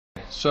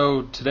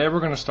So today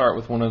we're going to start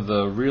with one of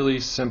the really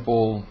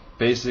simple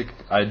basic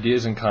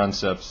ideas and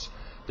concepts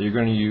that you're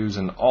going to use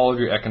in all of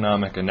your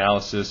economic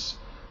analysis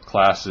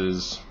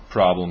classes,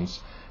 problems,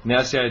 and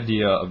that's the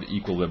idea of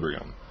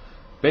equilibrium.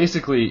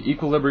 Basically,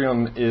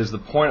 equilibrium is the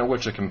point at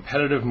which a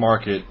competitive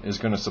market is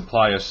going to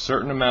supply a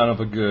certain amount of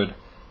a good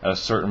at a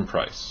certain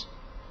price.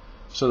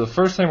 So the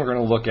first thing we're going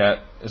to look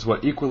at is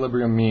what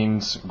equilibrium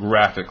means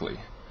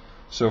graphically.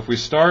 So if we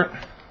start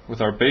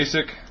with our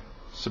basic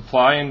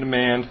supply and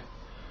demand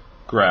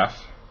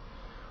graph,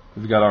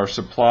 we've got our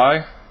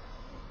supply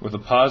with a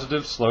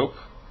positive slope.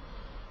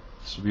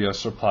 This would be a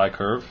supply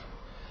curve.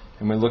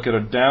 And we look at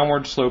a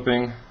downward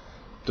sloping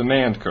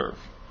demand curve,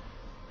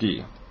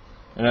 D.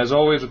 And as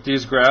always with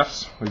these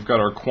graphs, we've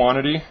got our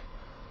quantity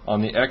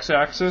on the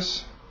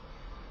x-axis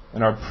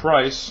and our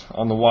price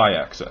on the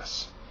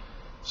y-axis.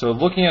 So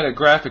looking at it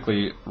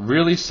graphically,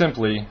 really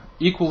simply,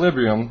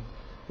 equilibrium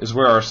is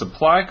where our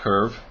supply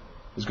curve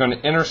is going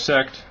to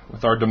intersect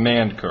with our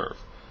demand curve.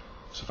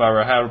 So if I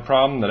were to have a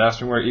problem that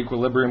asked me where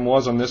equilibrium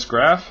was on this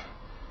graph,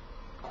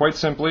 quite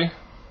simply,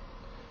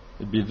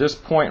 it'd be this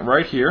point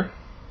right here.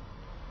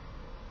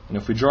 And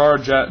if we draw our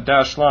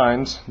dashed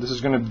lines, this is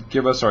going to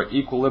give us our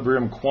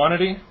equilibrium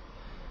quantity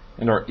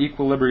and our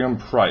equilibrium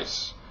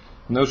price.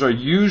 And those are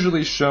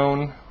usually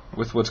shown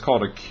with what's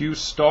called a Q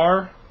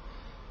star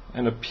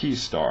and a P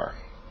star.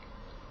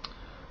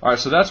 Alright,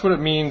 so that's what it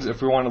means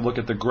if we want to look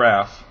at the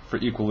graph for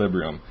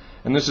equilibrium.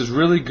 And this is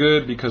really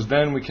good because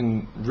then we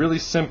can really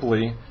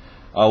simply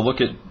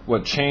look at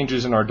what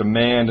changes in our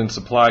demand and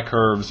supply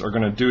curves are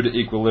going to do to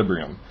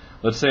equilibrium.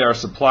 Let's say our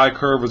supply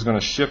curve was going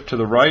to shift to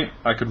the right.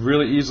 I could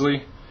really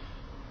easily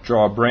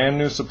draw a brand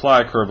new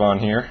supply curve on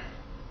here,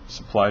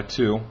 supply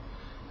 2,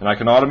 and I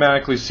can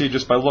automatically see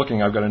just by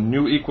looking I've got a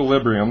new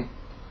equilibrium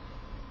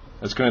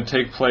that's going to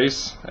take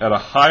place at a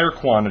higher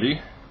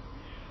quantity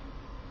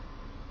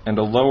and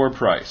a lower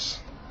price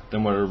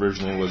than what it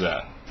originally was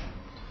at.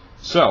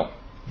 So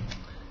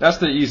that's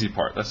the easy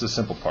part, that's the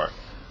simple part.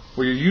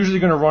 What you're usually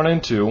going to run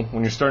into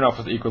when you're starting off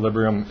with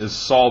equilibrium is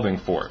solving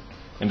for it.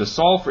 And to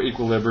solve for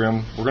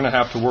equilibrium, we're going to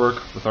have to work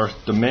with our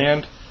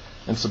demand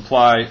and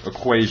supply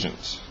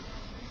equations.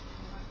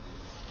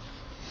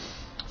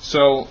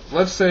 So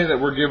let's say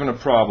that we're given a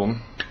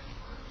problem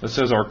that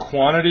says our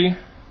quantity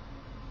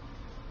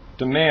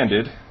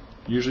demanded,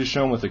 usually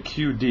shown with a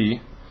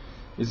QD,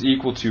 is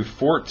equal to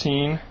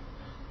 14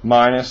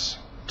 minus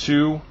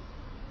 2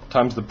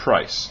 times the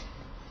price.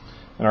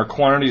 And our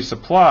quantity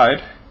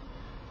supplied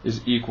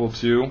is equal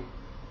to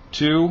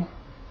 2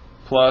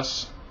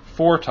 plus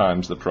 4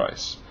 times the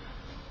price.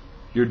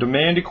 Your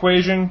demand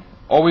equation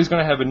always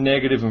going to have a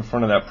negative in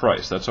front of that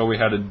price. That's why we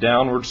had a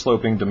downward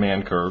sloping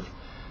demand curve.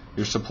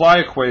 Your supply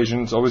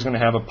equation is always going to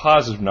have a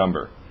positive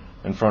number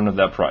in front of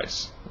that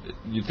price.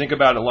 You think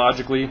about it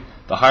logically,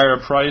 the higher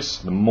the price,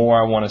 the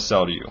more I want to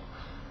sell to you.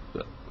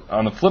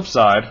 On the flip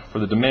side, for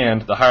the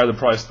demand, the higher the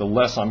price, the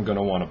less I'm going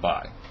to want to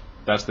buy.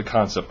 That's the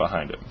concept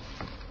behind it.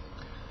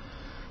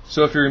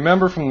 So if you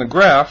remember from the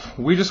graph,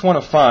 we just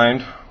want to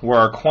find where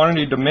our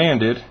quantity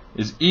demanded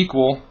is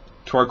equal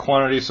to our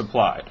quantity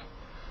supplied.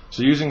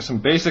 So using some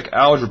basic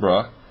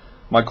algebra,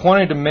 my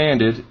quantity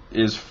demanded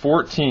is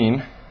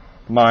 14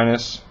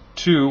 minus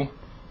 2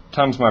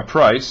 times my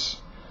price.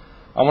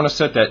 I want to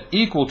set that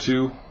equal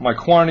to my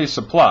quantity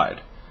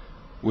supplied,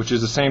 which is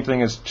the same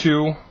thing as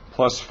 2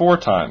 plus 4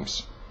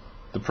 times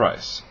the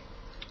price.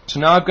 So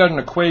now I've got an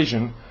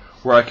equation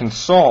where I can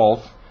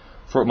solve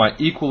for what my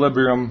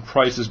equilibrium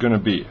price is going to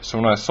be. So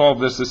when I solve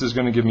this, this is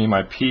going to give me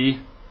my P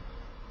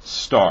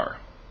star.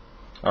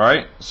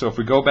 Alright, so if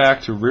we go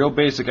back to real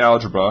basic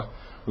algebra,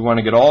 we want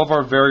to get all of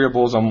our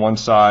variables on one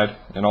side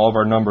and all of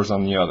our numbers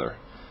on the other.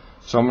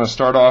 So I'm going to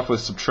start off with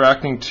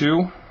subtracting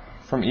 2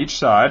 from each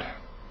side.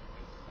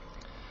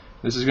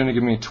 This is going to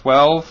give me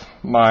 12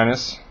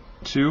 minus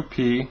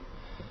 2p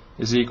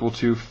is equal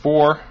to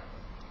 4p.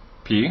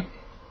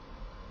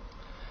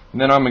 And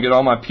then I'm going to get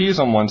all my p's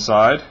on one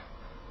side.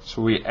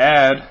 So we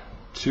add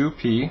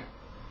 2p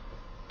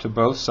to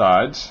both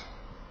sides.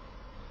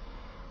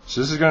 So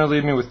this is going to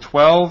leave me with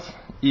 12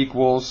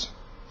 equals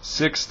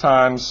 6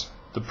 times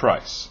the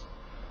price.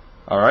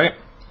 Alright,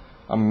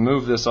 I'm going to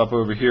move this up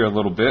over here a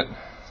little bit.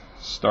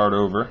 Start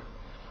over.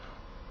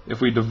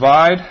 If we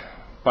divide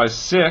by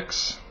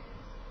 6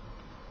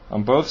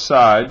 on both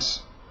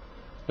sides,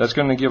 that's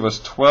going to give us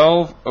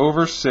 12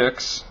 over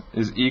 6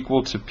 is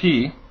equal to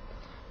p.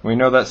 We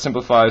know that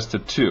simplifies to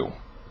 2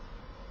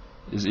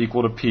 is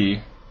equal to p,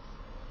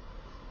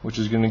 which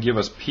is going to give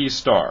us p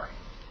star.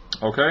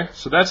 Okay,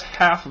 so that's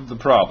half of the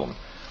problem.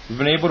 We've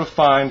been able to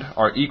find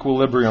our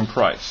equilibrium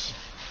price.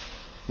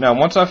 Now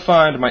once I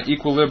find my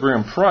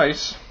equilibrium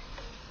price,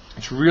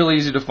 it's real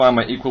easy to find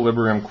my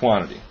equilibrium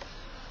quantity.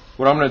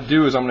 What I'm going to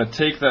do is I'm going to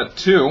take that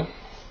 2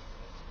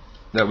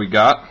 that we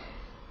got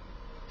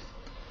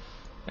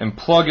and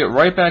plug it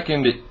right back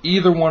into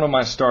either one of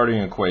my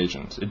starting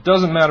equations. It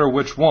doesn't matter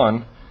which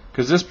one,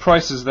 because this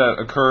price is that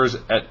occurs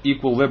at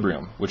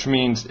equilibrium, which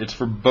means it's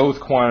for both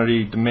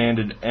quantity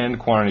demanded and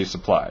quantity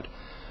supplied.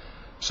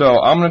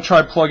 So I'm going to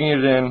try plugging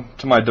it in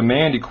to my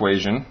demand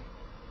equation.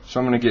 So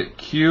I'm going to get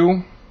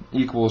Q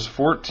equals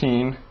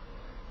 14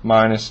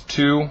 minus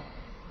 2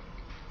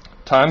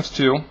 times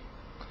 2.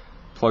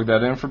 Plug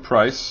that in for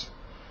price,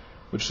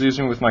 which leaves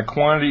me with my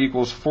quantity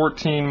equals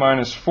 14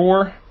 minus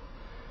 4,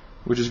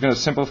 which is going to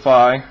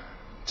simplify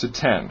to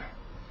 10.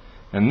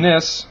 And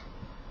this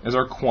is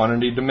our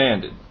quantity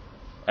demanded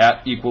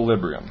at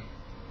equilibrium.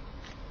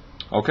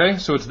 Okay,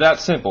 so it's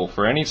that simple.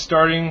 For any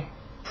starting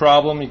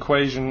problem,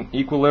 equation,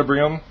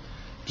 equilibrium,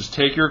 just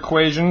take your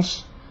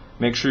equations,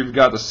 make sure you've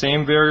got the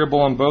same variable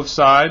on both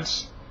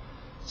sides,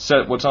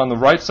 set what's on the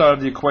right side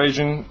of the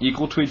equation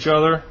equal to each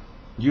other,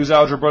 use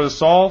algebra to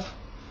solve.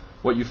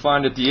 What you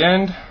find at the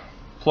end,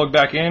 plug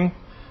back in,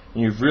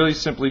 and you've really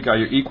simply got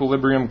your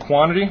equilibrium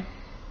quantity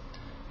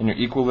and your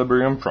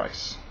equilibrium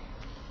price.